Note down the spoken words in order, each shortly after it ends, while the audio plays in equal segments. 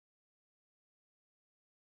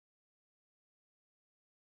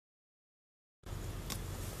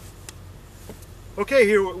Okay,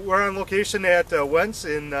 here we're on location at Wendts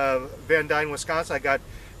in Van Dyne, Wisconsin. I got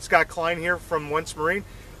Scott Klien here from Wendts Marine.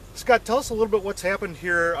 Scott, tell us a little bit what's happened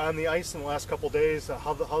here on the ice in the last couple of days,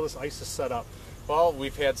 how this ice is set up. Well,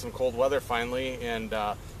 we've had some cold weather finally, and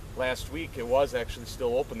last week it was actually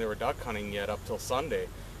still open. They were duck hunting yet up till Sunday,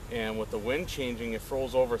 and with the wind changing, it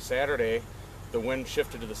froze over Saturday. The wind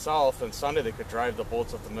shifted to the south, and Sunday they could drive the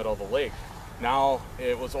boats up the middle of the lake. Now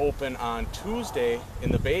it was open on Tuesday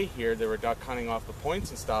in the bay here. They were duck hunting off the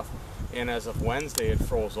points and stuff, and as of Wednesday it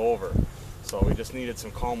froze over. So we just needed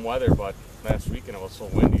some calm weather, but last weekend it was so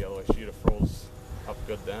windy, otherwise you'd have froze up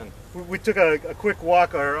good then. We took a quick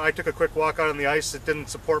walk, or I took a quick walk out on the ice. It didn't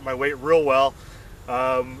support my weight real well.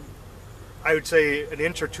 I would say an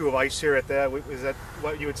inch or two of ice here at that. Is that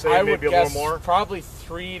what you would say? I Maybe would a guess little more? probably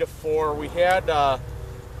 3 to 4. We had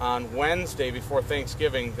on Wednesday before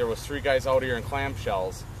Thanksgiving, there was 3 guys out here in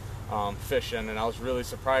clamshells fishing, and I was really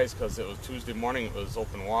surprised because it was Tuesday morning, it was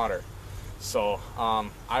open water. So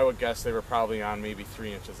I would guess they were probably on maybe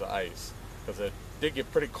 3 inches of ice, because it did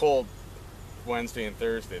get pretty cold Wednesday and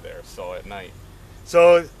Thursday there, so at night.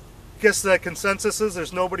 So I guess the consensus is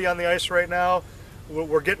there's nobody on the ice right now.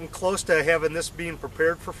 We're getting close to having this being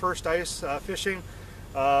prepared for first ice fishing.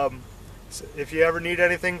 If you ever need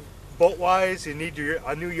anything boat-wise, you need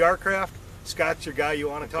a new Yarcraft, Scott's your guy you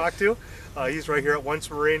want to talk to. He's right here at Wendts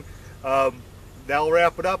Marine. That'll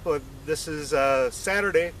wrap it up. This is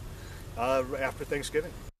Saturday after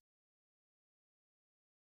Thanksgiving.